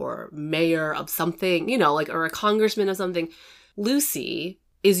beforehand or mayor of something, like, or a congressman of something. Lucy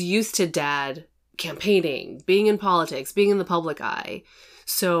is used to dad campaigning, being in politics, being in the public eye.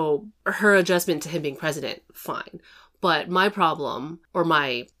 So her adjustment to him being president, fine. But my problem, or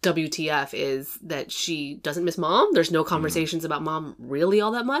my WTF, is that she doesn't miss mom. There's no conversations about mom really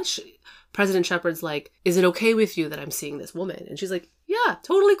all that much. President Shepard's like, is it okay with you that I'm seeing this woman? And she's like, yeah,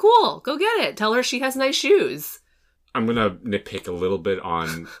 totally cool. Go get it. Tell her she has nice shoes. I'm going to nitpick a little bit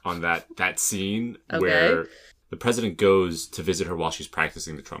on that scene where the president goes to visit her while she's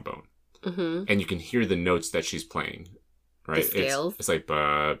practicing the trombone. Mm-hmm. And you can hear the notes that she's playing. Right? The scales. It's like,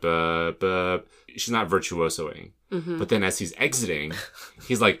 ba, ba, ba. She's not virtuosoing. Mm-hmm. But then as he's exiting,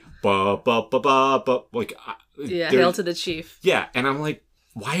 he's like, ba, ba, ba, ba, ba. Like, hail to the chief. Yeah. And I'm like,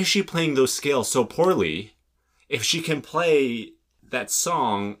 why is she playing those scales so poorly if she can play that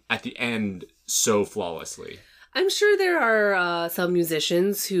song at the end so flawlessly? I'm sure there are some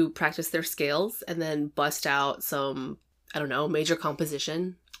musicians who practice their scales and then bust out some, I don't know, major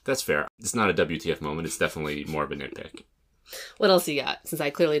composition. That's fair. It's not a WTF moment. It's definitely more of a nitpick. What else you got? Since I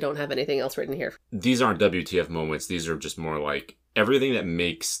clearly don't have anything else written here. These aren't WTF moments. These are just more like everything that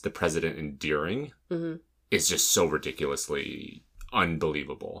makes the president endearing is just so ridiculously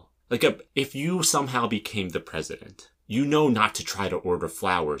unbelievable. Like, if you somehow became the president, you know not to try to order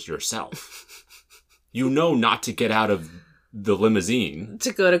flowers yourself. You know not to get out of the limousine.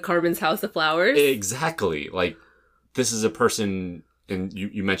 To go to Carmen's House of Flowers? Exactly. Like, this is a person, and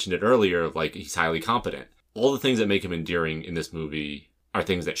you mentioned it earlier, like, he's highly competent. All the things that make him endearing in this movie are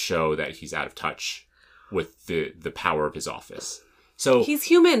things that show that he's out of touch with the power of his office. So He's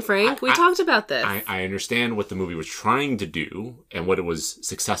human, Frank. We talked about this. I understand what the movie was trying to do and what it was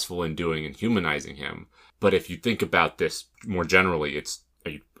successful in doing in humanizing him. But if you think about this more generally, are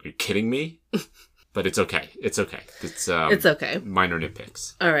you kidding me? But it's okay. It's okay. It's okay. Minor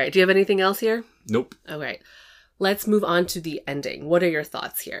nitpicks. All right. Do you have anything else here? Nope. All right. Let's move on to the ending. What are your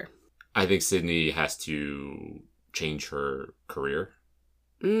thoughts here? I think Sydney has to change her career.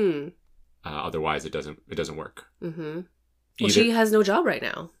 Otherwise, it doesn't work. Mm-hmm. Well, she has no job right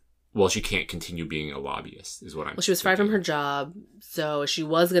now. Well, she can't continue being a lobbyist, is what I'm. Well, she was fired from her job, so she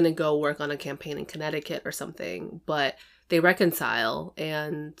was going to go work on a campaign in Connecticut or something, but they reconcile,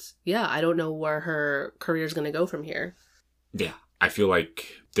 and yeah, I don't know where her career's going to go from here. Yeah, I feel like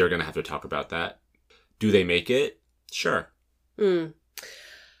they're going to have to talk about that. Do they make it? Sure.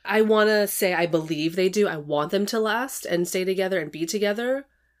 I want to say I believe they do. I want them to last and stay together and be together.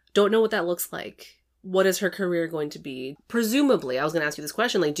 Don't know what that looks like. What is her career going to be? Presumably, I was going to ask you this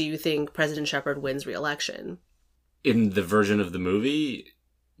question, like, do you think President Shepard wins re-election? In the version of the movie,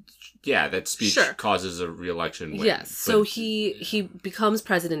 yeah, that speech causes a re-election win. Yes, so he becomes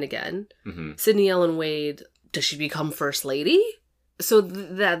president again. Mm-hmm. Sydney Ellen Wade, does she become first lady? So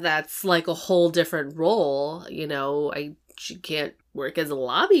that's like a whole different role, you know. She can't work as a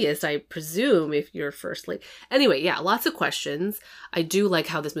lobbyist, I presume, if you're first lady. Anyway, yeah, lots of questions. I do like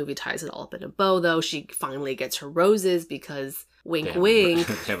how this movie ties it all up in a bow, though. She finally gets her roses because, wink, wink,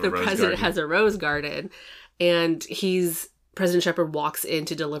 the president has a rose garden. And President Shepard walks in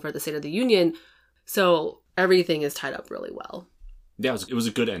to deliver the State of the Union. So everything is tied up really well. Yeah, it was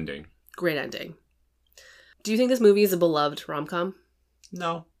a good ending. Great ending. Do you think this movie is a beloved rom-com?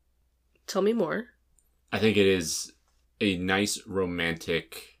 No. Tell me more. I think it is a nice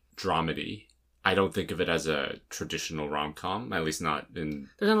romantic dramedy. I don't think of it as a traditional rom-com, at least not in...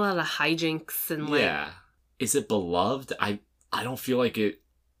 There's not a lot of hijinks and like... Yeah. Is it beloved? I don't feel like it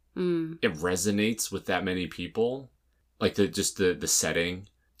resonates with that many people. Like the setting.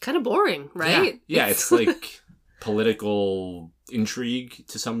 Kind of boring, right? Yeah, it's like political intrigue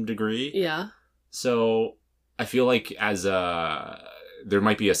to some degree. Yeah. So I feel like there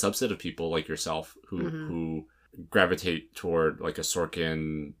might be a subset of people like yourself who gravitate toward like a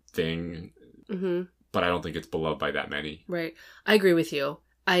Sorkin thing, but I don't think it's beloved by that many. Right. I agree with you.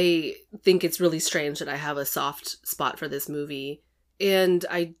 I think it's really strange that I have a soft spot for this movie, and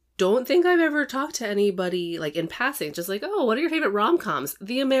I don't think I've ever talked to anybody like in passing, just like, oh, what are your favorite rom-coms?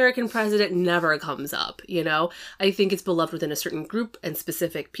 The American President never comes up, you know? I think it's beloved within a certain group and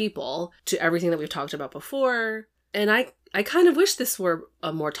specific people to everything that we've talked about before. And I kind of wish this were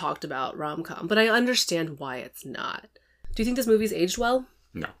a more talked about rom-com, but I understand why it's not. Do you think this movie's aged well?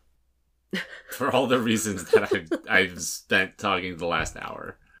 No. For all the reasons that I've spent talking the last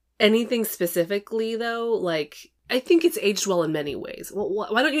hour. Anything specifically, though? Like, I think it's aged well in many ways. Well,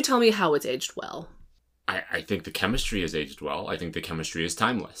 why don't you tell me how it's aged well? I think the chemistry is aged well. I think the chemistry is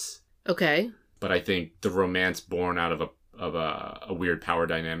timeless. Okay. But I think the romance born out of a weird power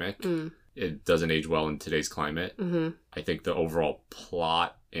dynamic... It doesn't age well in today's climate. Mm-hmm. I think the overall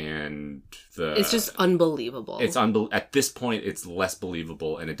plot and it's just unbelievable. It's at this point, it's less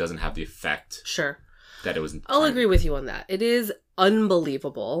believable, and it doesn't have the effect. Sure. That it was. I'll agree with you on that. It is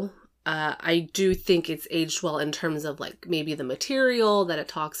unbelievable. I do think it's aged well in terms of like maybe the material that it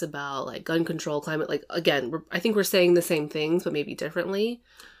talks about, like gun control, climate. Like again, I think we're saying the same things, but maybe differently.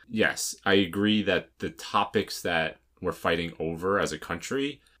 Yes, I agree that the topics that we're fighting over as a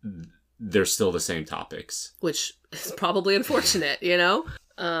country, they're still the same topics. Which is probably unfortunate, you know?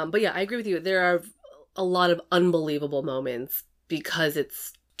 But yeah, I agree with you. There are a lot of unbelievable moments because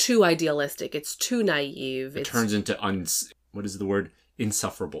it's too idealistic. It's too naive. It turns into, what is the word?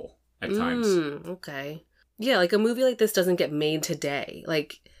 Insufferable at times. Okay. Yeah, like a movie like this doesn't get made today.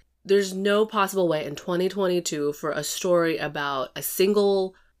 Like, there's no possible way in 2022 for a story about a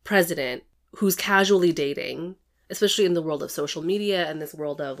single president who's casually dating, especially in the world of social media and this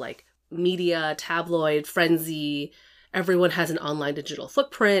world of like media, tabloid, frenzy. Everyone has an online digital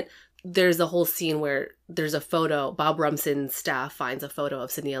footprint. There's a whole scene where there's a photo, Bob Rumson's staff finds a photo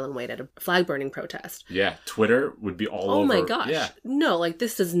of Sydney Ellen Wade at a flag burning protest. Yeah, Twitter would be all over. Oh my gosh. Yeah. No, like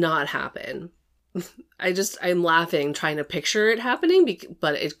this does not happen. I'm laughing trying to picture it happening,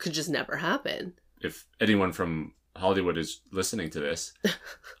 but it could just never happen. If anyone from Hollywood is listening to this,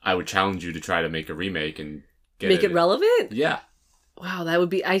 I would challenge you to try to make a remake and make it relevant? Yeah. Wow,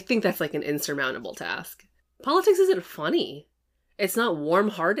 I think that's like an insurmountable task. Politics isn't funny. It's not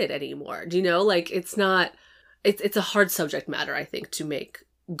warm-hearted anymore. Do you know? Like, it's a hard subject matter, I think, to make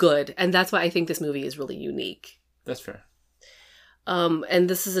good. And that's why I think this movie is really unique. That's fair. And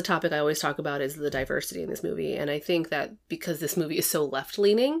this is a topic I always talk about, is the diversity in this movie. And I think that because this movie is so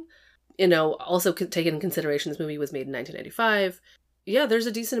left-leaning, also take into consideration this movie was made in 1995. Yeah, there's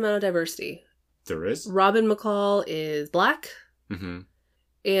a decent amount of diversity. There is? Robin McCall is Black. Mm-hmm.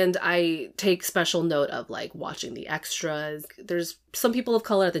 And I take special note of, like, watching the extras. There's some people of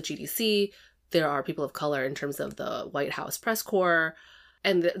color at the GDC. There are people of color in terms of the White House press corps.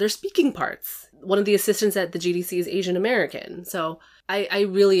 And there's speaking parts. One of the assistants at the GDC is Asian American. So I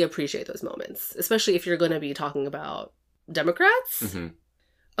really appreciate those moments, especially if you're going to be talking about Democrats. Mm-hmm.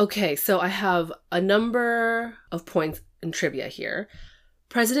 Okay, so I have a number of points in trivia here.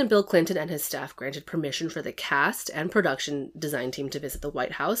 President Bill Clinton and his staff granted permission for the cast and production design team to visit the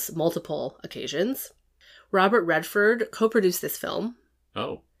White House multiple occasions. Robert Redford co-produced this film.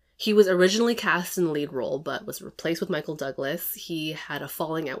 Oh. He was originally cast in the lead role, but was replaced with Michael Douglas. He had a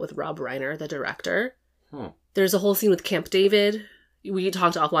falling out with Rob Reiner, the director. Huh. There's a whole scene with Camp David. We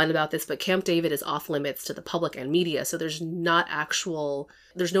talked offline about this, but Camp David is off limits to the public and media, so there's no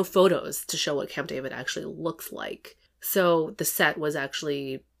photos to show what Camp David actually looks like. So the set was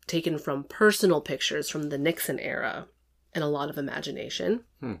actually taken from personal pictures from the Nixon era and a lot of imagination.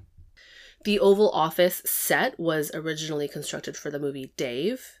 The Oval Office set was originally constructed for the movie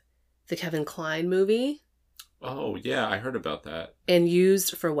Dave, the Kevin Kline movie. Oh, yeah, I heard about that. And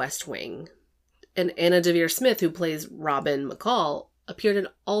used for West Wing. And Anna Deavere Smith, who plays Robin McCall, appeared in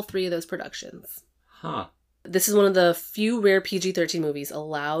all 3 of those productions. Huh. This is one of the few rare PG-13 movies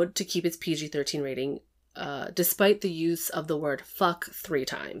allowed to keep its PG-13 rating, despite the use of the word fuck 3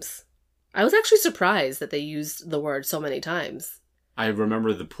 times. I was actually surprised that they used the word so many times. I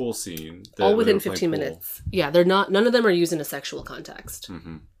remember the pool scene. All within 15 minutes. Yeah, none of them are used in a sexual context.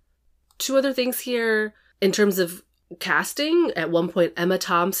 Mm-hmm. 2 other things here. In terms of casting, at one point Emma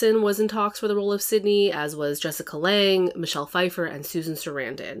Thompson was in talks for the role of Sydney, as was Jessica Lange, Michelle Pfeiffer, and Susan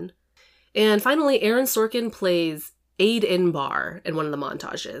Sarandon. And finally, Aaron Sorkin plays Aid Inbar in one of the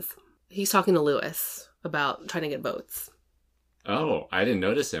montages. He's talking to Lewis about trying to get votes. Oh, I didn't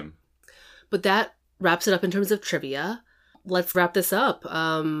notice him. But that wraps it up in terms of trivia. Let's wrap this up.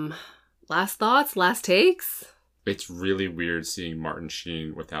 Last thoughts? Last takes? It's really weird seeing Martin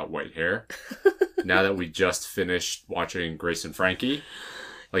Sheen without white hair. Now that we just finished watching Grace and Frankie.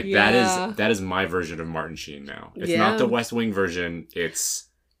 Like, Yeah. that is my version of Martin Sheen now. It's Yeah. not the West Wing version. It's,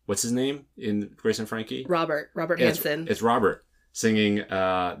 what's his name in Grace and Frankie? Robert Yeah, Hansen. It's Robert singing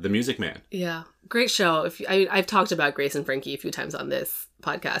The Music Man. Yeah. Great show. I've talked about Grace and Frankie a few times on this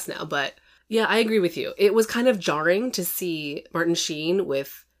podcast now, but yeah, I agree with you. It was kind of jarring to see Martin Sheen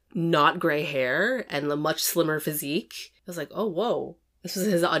with not gray hair and a much slimmer physique. I was like, oh, whoa. This was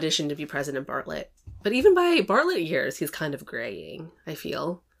his audition to be President Bartlett. But even by Bartlett years, he's kind of graying, I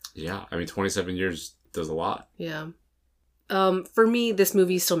feel. Yeah, I mean, 27 years does a lot. Yeah. For me, this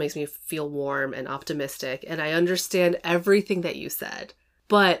movie still makes me feel warm and optimistic, and I understand everything that you said.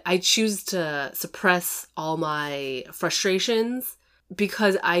 But I choose to suppress all my frustrations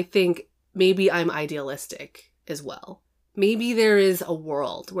because I think maybe I'm idealistic as well. Maybe there is a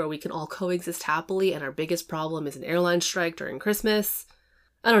world where we can all coexist happily and our biggest problem is an airline strike during Christmas.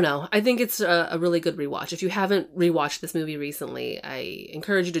 I don't know. I think it's a really good rewatch. If you haven't rewatched this movie recently, I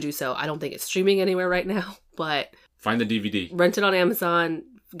encourage you to do so. I don't think it's streaming anywhere right now, but Find the DVD. rent it on Amazon,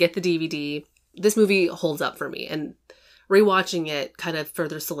 get the DVD. This movie holds up for me, and rewatching it kind of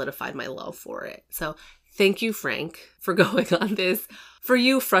further solidified my love for it. So thank you, Frank, for going on this, for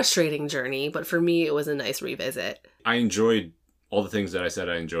you, frustrating journey, but for me, it was a nice revisit. I enjoyed all the things that I said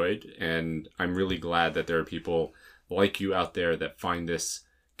I enjoyed, and I'm really glad that there are people like you out there that find this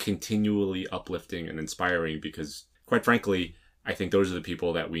continually uplifting and inspiring because, quite frankly, I think those are the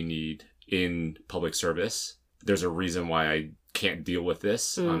people that we need in public service. There's a reason why I can't deal with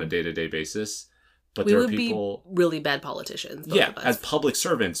this on a day-to-day basis. But We there are would people... be really bad politicians, both Yeah, of us. as public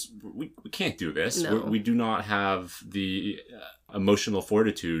servants, we can't do this. No. We do not have the emotional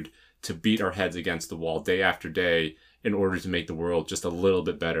fortitude to beat our heads against the wall day after day in order to make the world just a little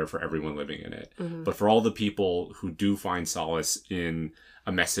bit better for everyone living in it. Mhm. But for all the people who do find solace in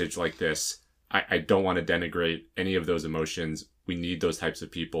a message like this, I don't want to denigrate any of those emotions. We need those types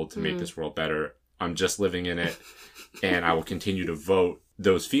of people to make this world better. I'm just living in it, and I will continue to vote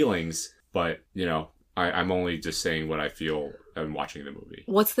those feelings. But, you know, I'm only just saying what I feel and watching the movie.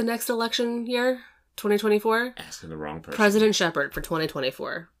 What's the next election year? 2024? Asking the wrong person. President Shepard for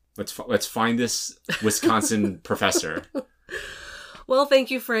 2024. Let's find this Wisconsin professor. Well,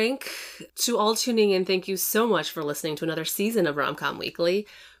 thank you, Frank. To all tuning in, thank you so much for listening to another season of Romcom Weekly.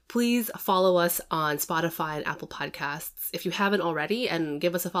 Please follow us on Spotify and Apple Podcasts if you haven't already, and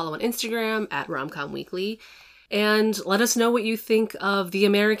give us a follow on Instagram at Romcom Weekly. And let us know what you think of The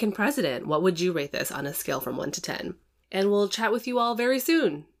American President. What would you rate this on a scale from 1 to 10? And we'll chat with you all very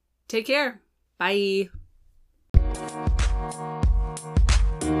soon. Take care. Bye.